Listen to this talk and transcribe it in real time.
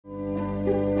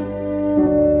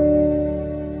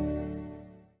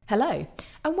Hello,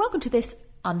 and welcome to this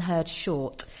UnHerd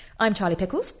short. I'm Charlie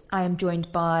Pickles. I am joined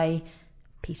by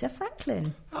Peter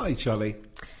Franklin. Hi, Charlie.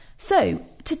 So,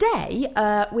 today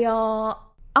we are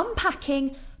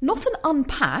unpacking not an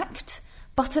unpacked,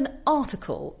 but an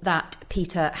article that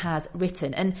Peter has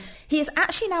written. And he is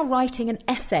actually now writing an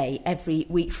essay every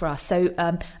week for us. So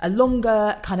a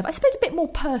longer, kind of, I suppose, a bit more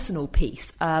personal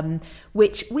piece,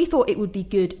 which we thought it would be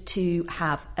good to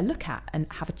have a look at and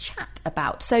have a chat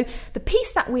about. So the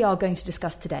piece that we are going to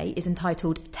discuss today is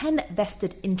entitled 10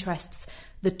 Vested Interests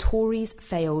the Tories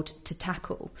Failed to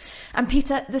Tackle. And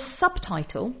Peter, the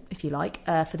subtitle, if you like,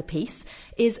 for the piece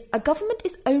is "A Government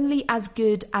is Only as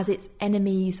Good as Its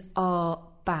Enemies Are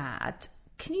Bad."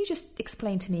 Can you just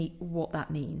explain to me what that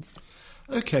means?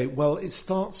 Okay, well, it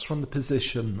starts from the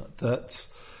position that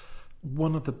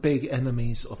one of the big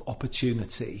enemies of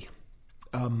opportunity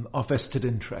are vested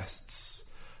interests.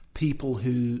 People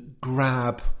who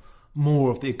grab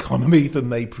more of the economy than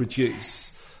they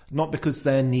produce. Not because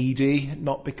they're needy,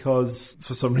 not because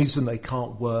for some reason they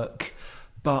can't work,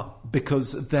 but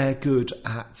because they're good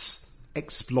at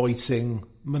exploiting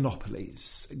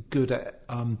monopolies, good at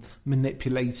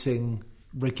manipulating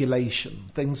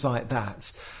regulation, things like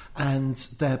that, and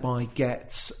thereby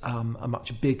get a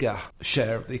much bigger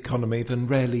share of the economy than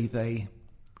really they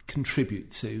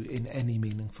contribute to in any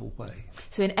meaningful way.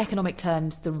 So in economic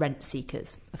terms, the rent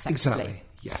seekers, effectively. Exactly,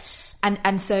 yes.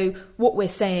 And so what we're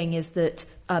saying is that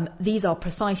these are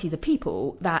precisely the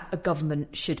people that a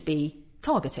government should be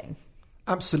targeting.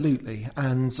 Absolutely.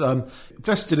 And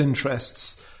vested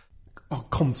interests are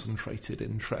concentrated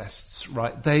interests,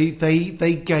 right?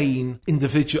 They gain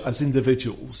as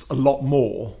individuals a lot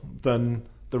more than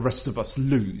the rest of us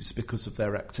lose because of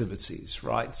their activities,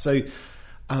 right? So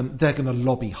they're going to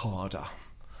lobby harder.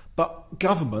 But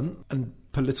government and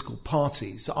political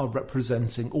parties that are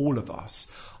representing all of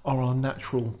us are our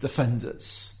natural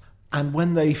defenders. And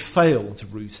when they fail to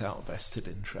root out vested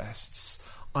interests,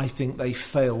 I think they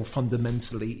fail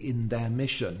fundamentally in their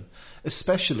mission,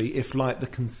 especially if, like the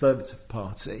Conservative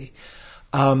Party,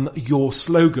 your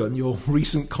slogan, your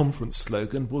recent conference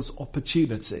slogan was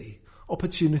opportunity.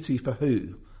 Opportunity for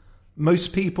who?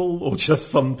 Most people or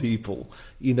just some people,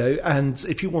 you know? And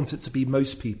if you want it to be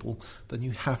most people, then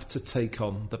you have to take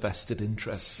on the vested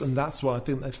interests. And that's what I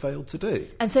think they failed to do.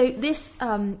 And so this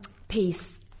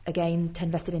piece, again,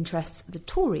 10 vested interests the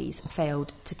Tories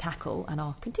failed to tackle and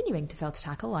are continuing to fail to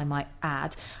tackle, I might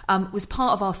add, was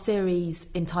part of our series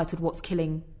entitled What's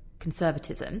Killing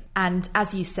Conservatism. And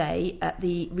as you say, at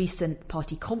the recent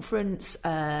party conference,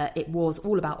 it was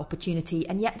all about opportunity,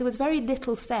 and yet there was very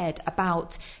little said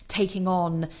about taking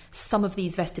on some of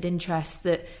these vested interests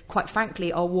that, quite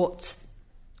frankly, are what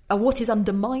is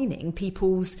undermining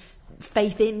people's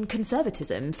faith in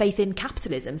conservatism, faith in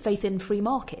capitalism, faith in free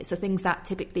markets, the things that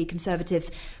typically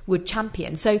Conservatives would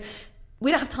champion. So we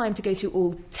don't have time to go through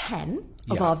all 10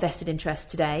 of our vested interests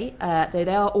today, though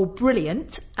they are all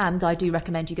brilliant, and I do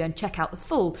recommend you go and check out the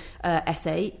full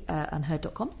essay,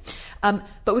 UnHerd.com.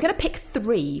 But we're going to pick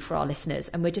 3 for our listeners,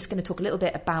 and we're just going to talk a little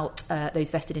bit about those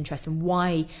vested interests and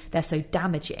why they're so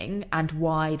damaging and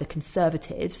why the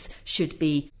Conservatives should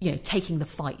be, taking the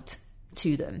fight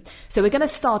to them. So we're going to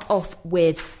start off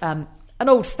with an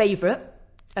old favourite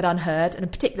at UnHerd, and a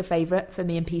particular favourite for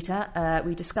me and Peter.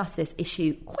 We discuss this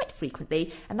issue quite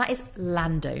frequently, and that is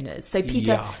landowners. So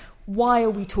Peter, why are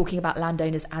we talking about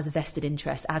landowners as vested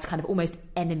interests, as kind of almost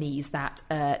enemies that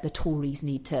the Tories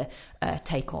need to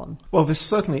take on? Well, this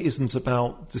certainly isn't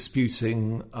about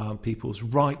disputing people's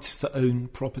right to own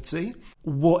property.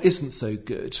 What isn't so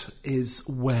good is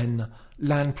when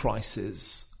land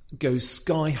prices go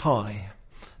sky high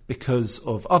because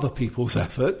of other people's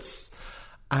efforts,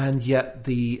 and yet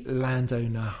the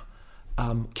landowner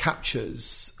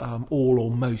captures all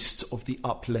or most of the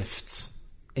uplift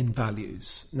in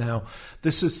values. Now,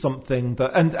 this is something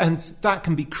that, and that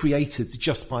can be created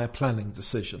just by a planning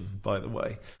decision, by the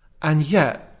way. And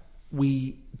yet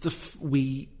we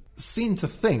seem to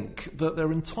think that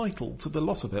they're entitled to the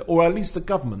lot of it, or at least the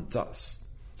government does.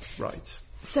 Right.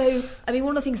 So, I mean,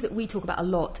 one of the things that we talk about a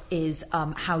lot is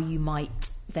how you might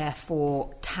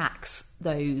therefore tax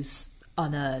those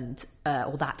unearned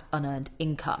or that unearned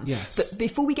income. Yes. But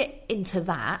before we get into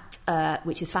that,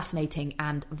 which is fascinating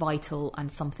and vital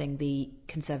and something the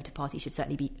Conservative Party should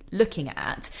certainly be looking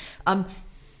at,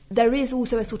 there is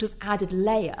also a sort of added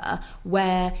layer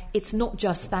where it's not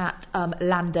just that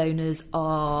landowners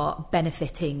are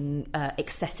benefiting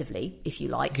excessively, if you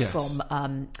like,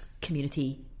 from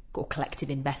community or collective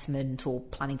investment or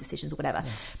planning decisions or whatever,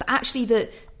 but actually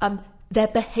that they're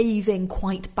behaving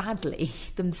quite badly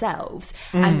themselves.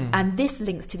 And this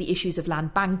links to the issues of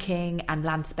land banking and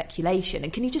land speculation.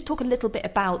 And can you just talk a little bit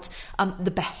about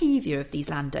the behaviour of these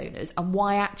landowners and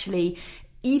why actually,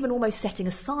 even almost setting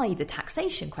aside the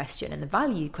taxation question and the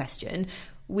value question,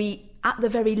 we at the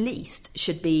very least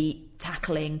should be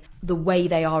tackling the way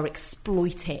they are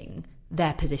exploiting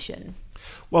their position?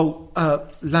 Well,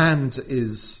 land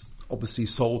is obviously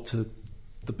sold to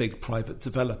the big private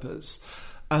developers.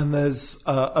 And there's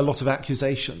a lot of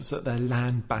accusations that they're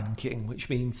land banking, which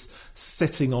means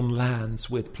sitting on lands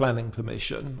with planning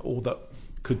permission, or that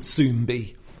could soon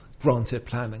be granted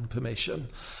planning permission,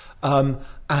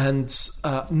 and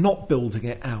not building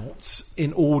it out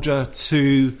in order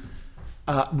to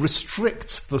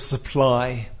restrict the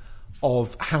supply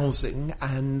of housing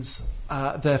and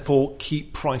therefore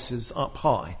keep prices up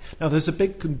high. Now, there's a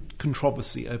big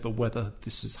controversy over whether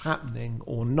this is happening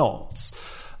or not.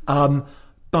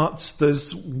 But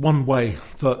there's one way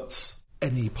that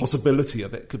any possibility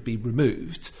of it could be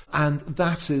removed, and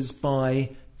that is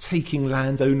by taking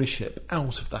land ownership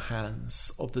out of the hands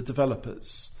of the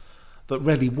developers. That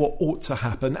really what ought to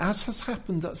happen, as has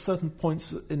happened at certain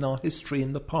points in our history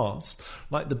in the past,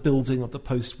 like the building of the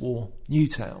post-war new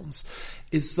towns,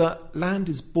 is that land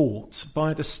is bought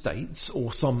by the states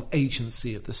or some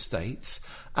agency of the states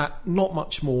at not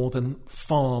much more than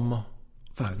farm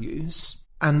values,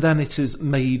 and then it is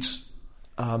made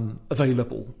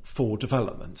available for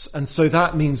development. And so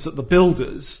that means that the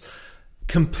builders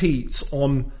compete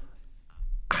on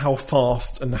how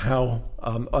fast and how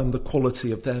and the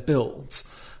quality of their build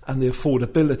and the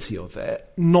affordability of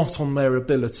it, not on their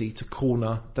ability to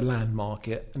corner the land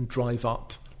market and drive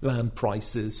up land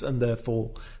prices and therefore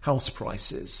house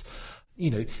prices.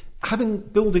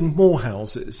 Building more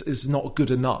houses is not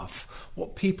good enough.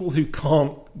 What people who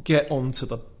can't get onto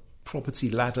the property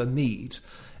ladder need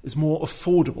is more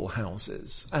affordable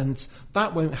houses, and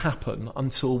that won't happen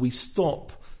until we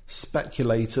stop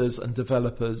speculators and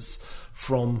developers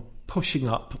from pushing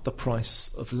up the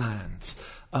price of land.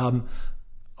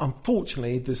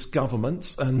 Unfortunately, this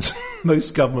government and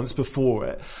most governments before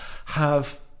it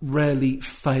have really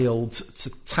failed to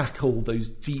tackle those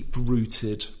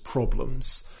deep-rooted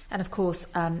problems. And of course,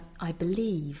 I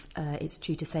believe it's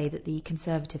true to say that the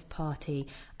Conservative Party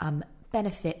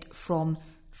benefit from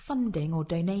funding or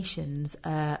donations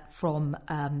from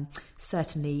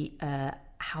certainly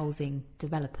housing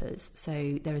developers.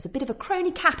 So there is a bit of a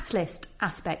crony capitalist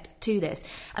aspect to this.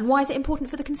 And why is it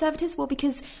important for the Conservatives? Well,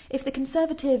 because if the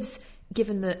Conservatives,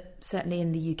 given that certainly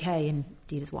in the UK, and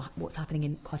indeed is what's happening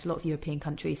in quite a lot of European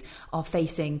countries, are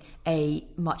facing a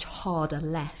much harder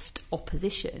left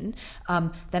opposition,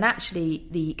 then actually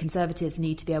the Conservatives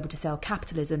need to be able to sell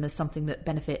capitalism as something that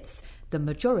benefits the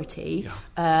majority,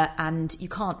 and you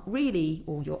can't really,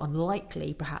 or you're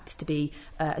unlikely perhaps, to be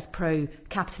as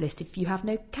pro-capitalist if you have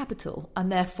no capital, and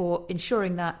therefore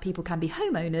ensuring that people can be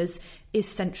homeowners is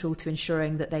central to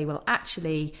ensuring that they will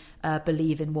actually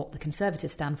believe in what the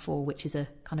Conservatives stand for, which is a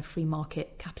kind of free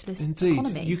market capitalist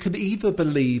economy. You can either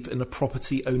believe in a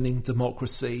property-owning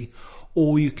democracy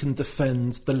or you can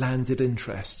defend the landed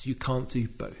interest. You can't do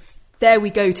both. There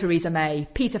we go, Theresa May.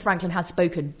 Peter Franklin has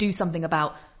spoken. Do something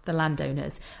about the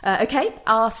landowners. Okay,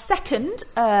 our second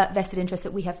vested interest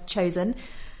that we have chosen,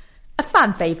 a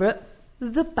fan favourite,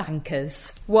 the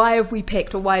bankers. Why have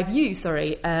you,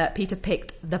 Peter,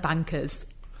 picked the bankers?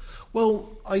 Well,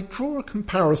 I draw a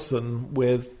comparison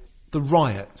with the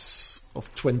riots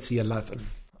of 2011,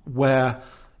 where,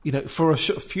 for a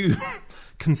few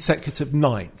consecutive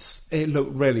nights, it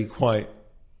looked really quite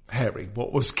hairy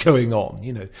what was going on,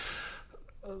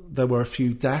 There were a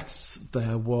few deaths,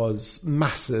 there was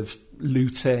massive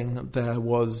looting, there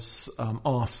was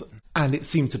arson, and it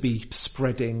seemed to be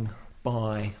spreading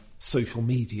by social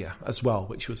media as well,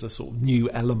 which was a sort of new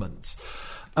element.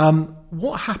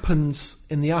 What happened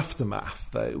in the aftermath,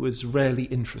 though, was really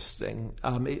interesting.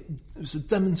 It was a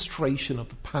demonstration of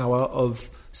the power of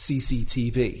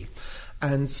CCTV,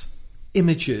 and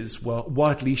images were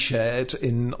widely shared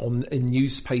in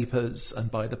newspapers and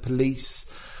by the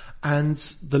police. And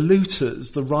the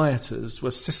looters, the rioters, were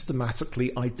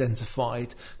systematically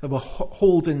identified. They were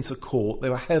hauled into court. They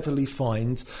were heavily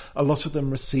fined. A lot of them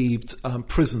received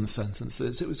prison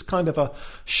sentences. It was kind of a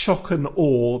shock and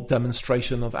awe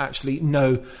demonstration of actually,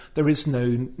 no, there is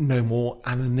no more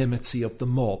anonymity of the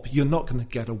mob. You're not going to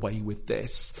get away with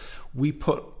this. We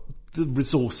put the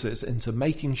resources into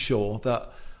making sure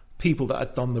that people that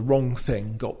had done the wrong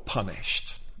thing got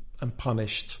punished, and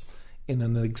punished in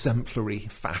an exemplary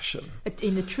fashion.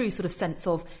 In the true sort of sense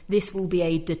of this will be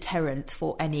a deterrent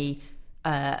for any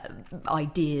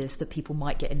ideas that people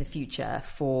might get in the future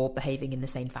for behaving in the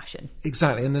same fashion.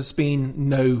 Exactly, and there's been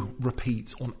no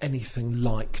repeat on anything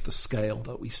like the scale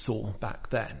that we saw back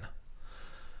then.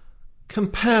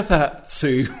 Compare that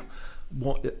to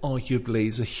what arguably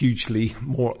is a hugely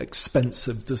more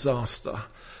expensive disaster,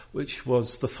 which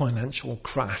was the financial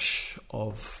crash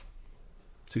of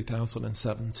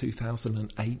 2007,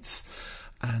 2008,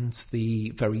 and the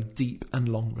very deep and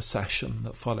long recession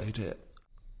that followed it.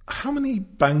 How many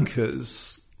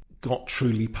bankers got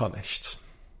truly punished?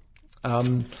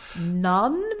 None,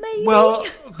 maybe? Well,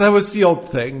 there was the odd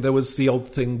thing. There was the odd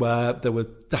thing where there were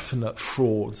definite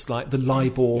frauds, like the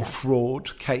LIBOR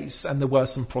fraud case, and there were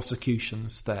some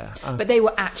prosecutions there. But they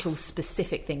were actual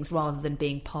specific things rather than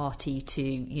being party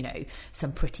to,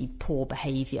 some pretty poor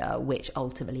behaviour, which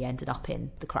ultimately ended up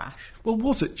in the crash. Well,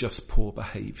 was it just poor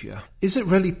behaviour? Is it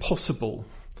really possible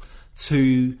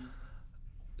to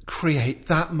create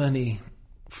that many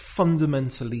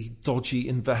fundamentally dodgy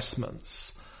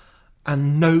investments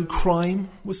and no crime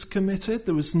was committed?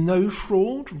 There was no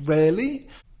fraud, really?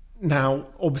 Now,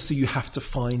 obviously you have to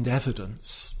find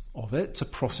evidence of it to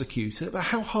prosecute it, but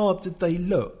how hard did they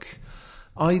look?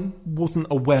 I wasn't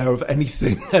aware of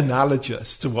anything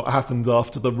analogous to what happened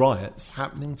after the riots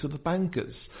happening to the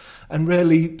bankers, and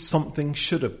really something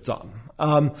should have done.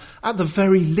 At the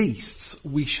very least,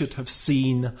 we should have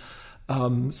seen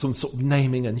some sort of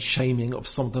naming and shaming of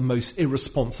some of the most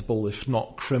irresponsible, if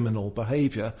not criminal,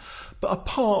 behaviour. But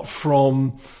apart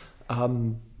from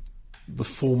the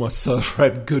former Sir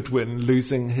Fred Goodwin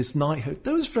losing his knighthood,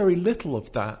 there was very little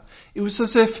of that. It was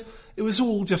as if it was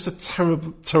all just a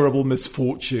terrible, terrible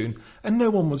misfortune, and no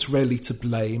one was really to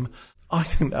blame. I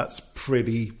think that's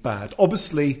pretty bad.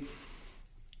 Obviously,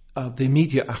 the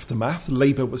immediate aftermath,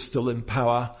 Labour was still in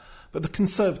power, but the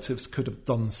Conservatives could have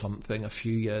done something a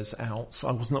few years out.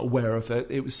 I wasn't aware of it.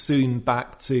 It was soon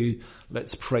back to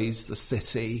let's praise the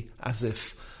city, as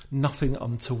if nothing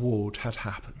untoward had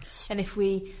happened. And if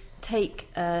we take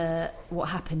what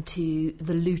happened to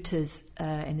the looters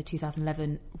in the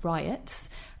 2011 riots,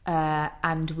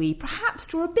 and we perhaps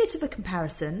draw a bit of a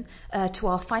comparison to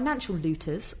our financial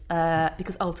looters,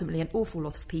 because ultimately an awful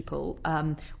lot of people,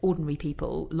 ordinary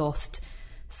people, lost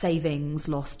savings,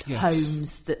 lost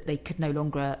homes that they could no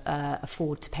longer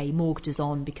afford to pay mortgages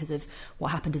on because of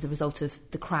what happened as a result of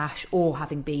the crash, or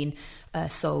having been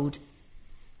sold,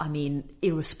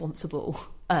 irresponsible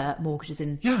mortgages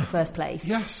in the first place.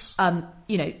 Yes.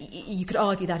 You could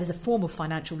argue that is a form of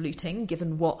financial looting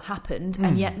given what happened,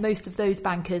 and yet most of those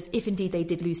bankers, if indeed they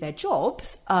did lose their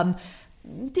jobs,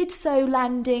 did so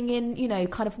landing in,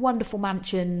 kind of wonderful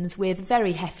mansions with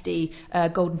very hefty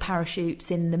golden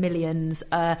parachutes in the millions,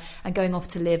 and going off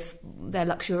to live their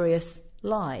luxurious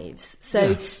lives.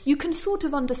 So you can sort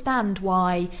of understand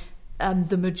why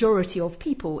the majority of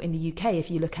people in the UK,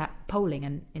 if you look at polling,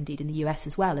 and indeed in the US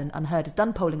as well, and UnHerd has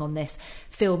done polling on this,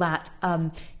 feel that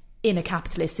in a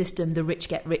capitalist system, the rich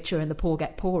get richer and the poor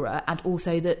get poorer, and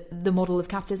also that the model of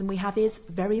capitalism we have is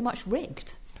very much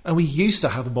rigged. And we used to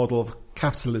have a model of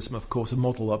capitalism, of course,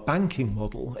 a banking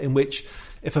model, in which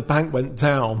if a bank went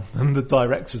down, then the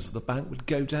directors of the bank would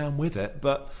go down with it,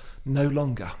 but no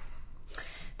longer.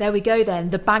 There we go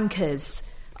then, the bankers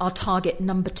are target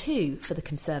number 2 for the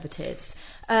Conservatives.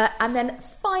 And then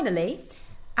finally,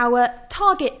 our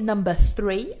target number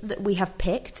 3 that we have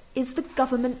picked is the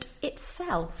government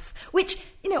itself, which,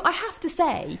 I have to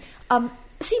say,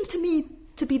 seems to me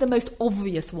to be the most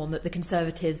obvious one that the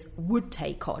Conservatives would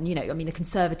take on. The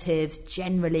Conservatives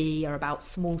generally are about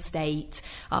small state,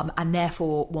 and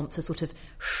therefore want to sort of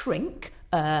shrink,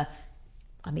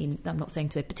 I'm not saying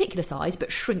to a particular size,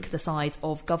 but shrink the size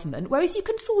of government. Whereas you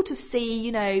can sort of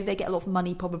see, they get a lot of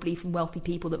money probably from wealthy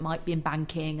people that might be in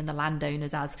banking, and the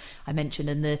landowners, as I mentioned,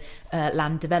 and the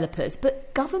land developers.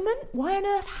 But government, why on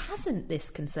earth hasn't this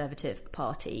Conservative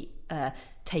Party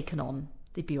taken on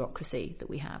the bureaucracy that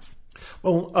we have?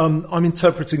 Well, I'm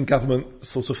interpreting government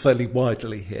sort of fairly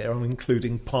widely here. I'm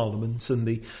including Parliament and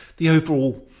the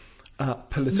overall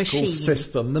political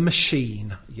system, the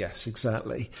machine. Yes,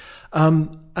 exactly.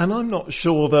 And I'm not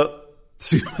sure that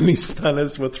too many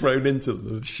spanners were thrown into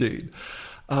the machine.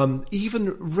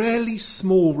 Even really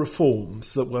small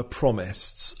reforms that were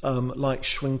promised, like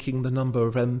shrinking the number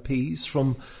of MPs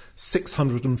from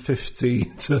 650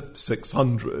 to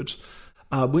 600,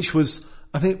 which was,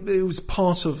 I think it was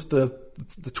part of the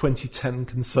 2010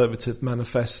 Conservative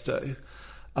manifesto,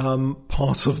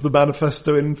 part of the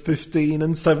manifesto in 15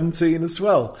 and 17 as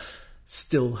well,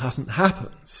 still hasn't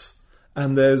happened.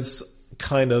 And there's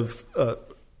kind of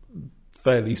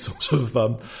fairly sort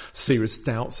of serious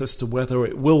doubts as to whether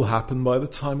it will happen by the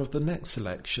time of the next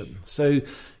election. So,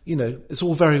 it's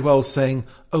all very well saying,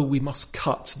 oh, we must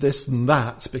cut this and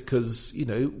that because,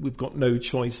 we've got no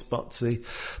choice but to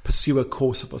pursue a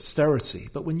course of austerity.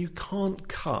 But when you can't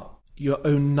cut your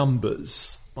own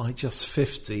numbers by just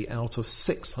 50 out of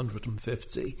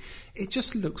 650, it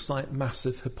just looks like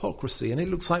massive hypocrisy, and it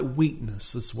looks like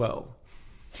weakness as well.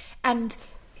 And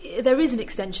there is an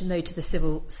extension, though, to the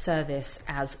civil service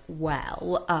as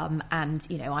well.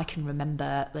 I can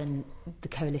remember when the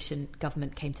coalition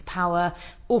government came to power,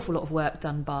 awful lot of work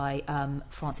done by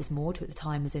Francis Maude, who at the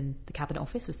time was in the Cabinet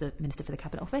Office, was the Minister for the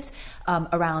Cabinet Office,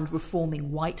 around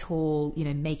reforming Whitehall,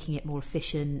 making it more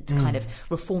efficient, kind of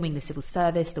reforming the civil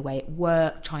service, the way it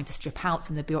worked, trying to strip out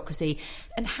some of the bureaucracy.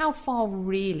 And how far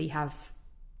really have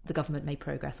the government made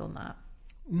progress on that?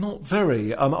 Not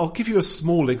very. I'll give you a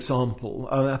small example.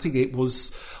 I think it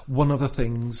was one of the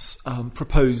things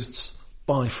proposed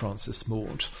by Francis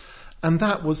Maude, and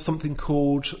that was something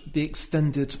called the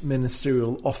Extended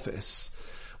Ministerial Office,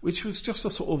 which was just a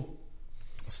sort of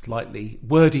slightly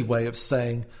wordy way of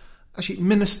saying, actually,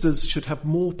 ministers should have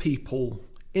more people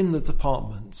in the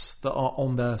departments that are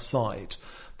on their side,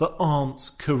 that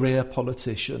aren't career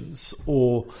politicians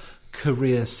or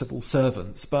career civil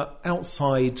servants, but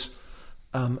outside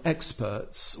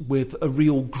experts with a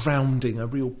real grounding, a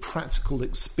real practical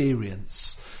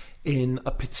experience in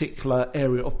a particular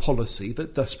area of policy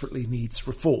that desperately needs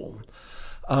reform.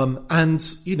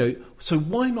 So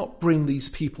why not bring these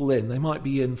people in? They might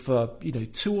be in for,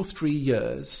 2 or 3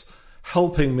 years,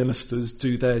 helping ministers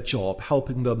do their job,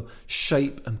 helping them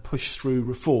shape and push through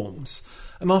reforms.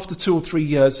 And after 2 or 3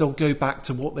 years, they'll go back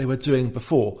to what they were doing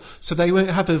before. So they won't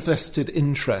have a vested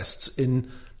interest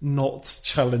in not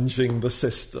challenging the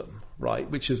system, right?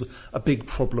 Which is a big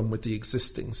problem with the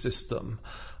existing system,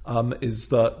 is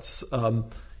that,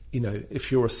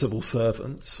 if you're a civil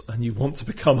servant and you want to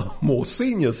become a more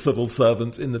senior civil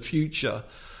servant in the future,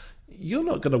 you're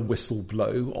not going to whistle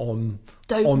blow on...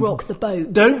 Don't rock the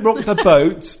boat. Don't rock the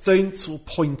boat. Don't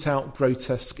point out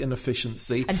grotesque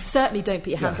inefficiency. And certainly don't put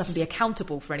your hands up and be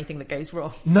accountable for anything that goes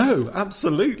wrong. No,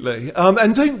 absolutely.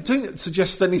 And don't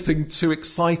suggest anything too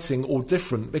exciting or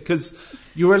different, because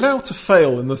you're allowed to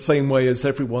fail in the same way as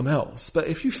everyone else. But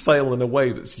if you fail in a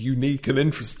way that's unique and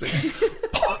interesting,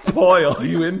 boy, are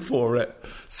you in for it.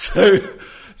 So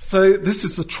this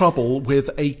is the trouble with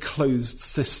a closed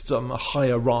system, a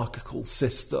hierarchical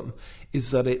system,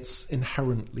 is that it's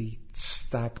inherently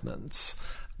stagnant,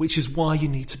 which is why you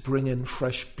need to bring in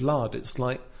fresh blood. It's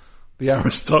like the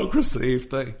aristocracy. If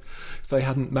they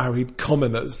hadn't married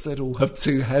commoners, they'd all have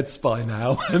 2 heads by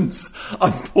now. And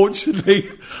unfortunately,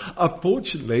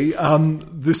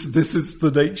 this is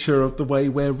the nature of the way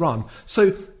we're run.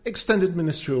 So extended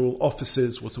ministerial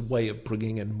offices was a way of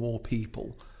bringing in more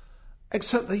people.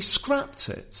 Except they scrapped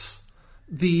it.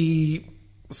 The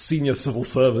senior civil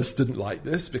service didn't like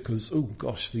this because, oh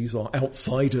gosh, these are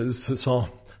outsiders that are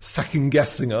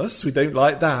second-guessing us. We don't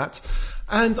like that.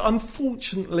 And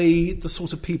unfortunately, the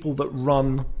sort of people that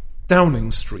run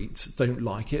Downing Street don't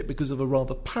like it because of a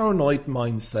rather paranoid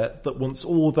mindset that wants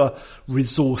all the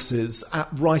resources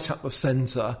right at the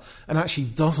centre and actually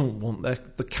doesn't want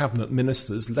the cabinet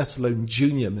ministers, let alone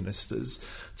junior ministers,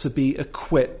 to be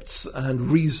equipped and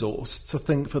resourced to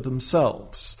think for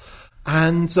themselves.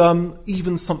 And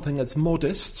even something as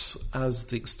modest as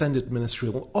the extended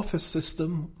ministerial office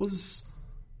system was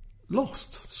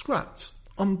lost, scrapped.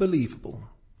 Unbelievable.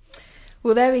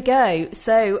 Well, there we go.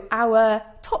 So our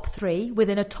top 3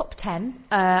 within a top 10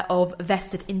 of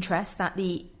vested interests that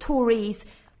the Tories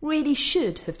really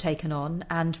should have taken on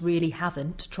and really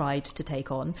haven't tried to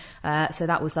take on. So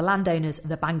that was the landowners,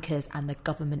 the bankers and the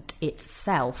government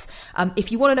itself.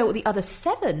 If you want to know what the other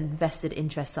 7 vested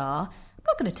interests are,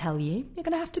 I'm not going to tell you. You're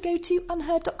going to have to go to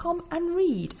UnHerd.com and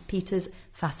read Peter's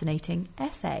fascinating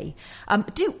essay.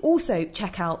 Do also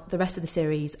check out the rest of the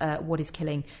series, What is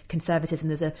Killing Conservatism?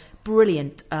 There's a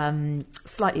brilliant,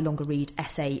 slightly longer read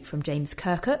essay from James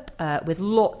Kirkup with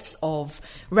lots of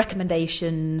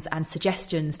recommendations and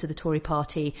suggestions to the Tory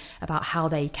party about how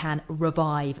they can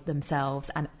revive themselves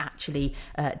and actually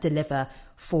deliver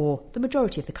for the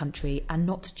majority of the country and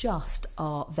not just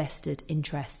our vested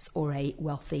interests or a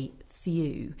wealthy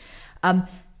few.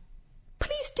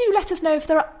 Please do let us know if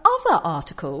there are other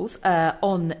articles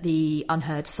on the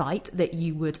UnHerd site that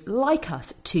you would like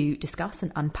us to discuss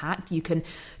and unpack. You can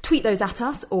tweet those at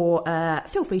us or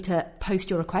feel free to post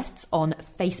your requests on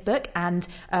Facebook, and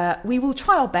we will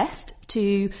try our best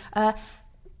to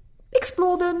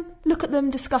explore them, look at them,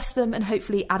 discuss them, and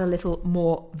hopefully add a little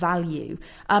more value.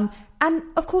 And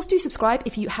of course, do subscribe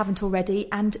if you haven't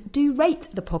already, and do rate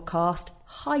the podcast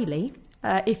highly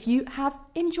if you have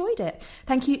enjoyed it.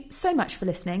 Thank you so much for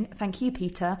listening. Thank you,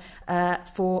 Peter,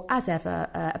 for, as ever,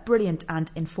 a brilliant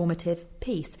and informative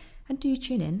piece. And do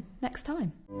tune in next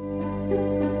time.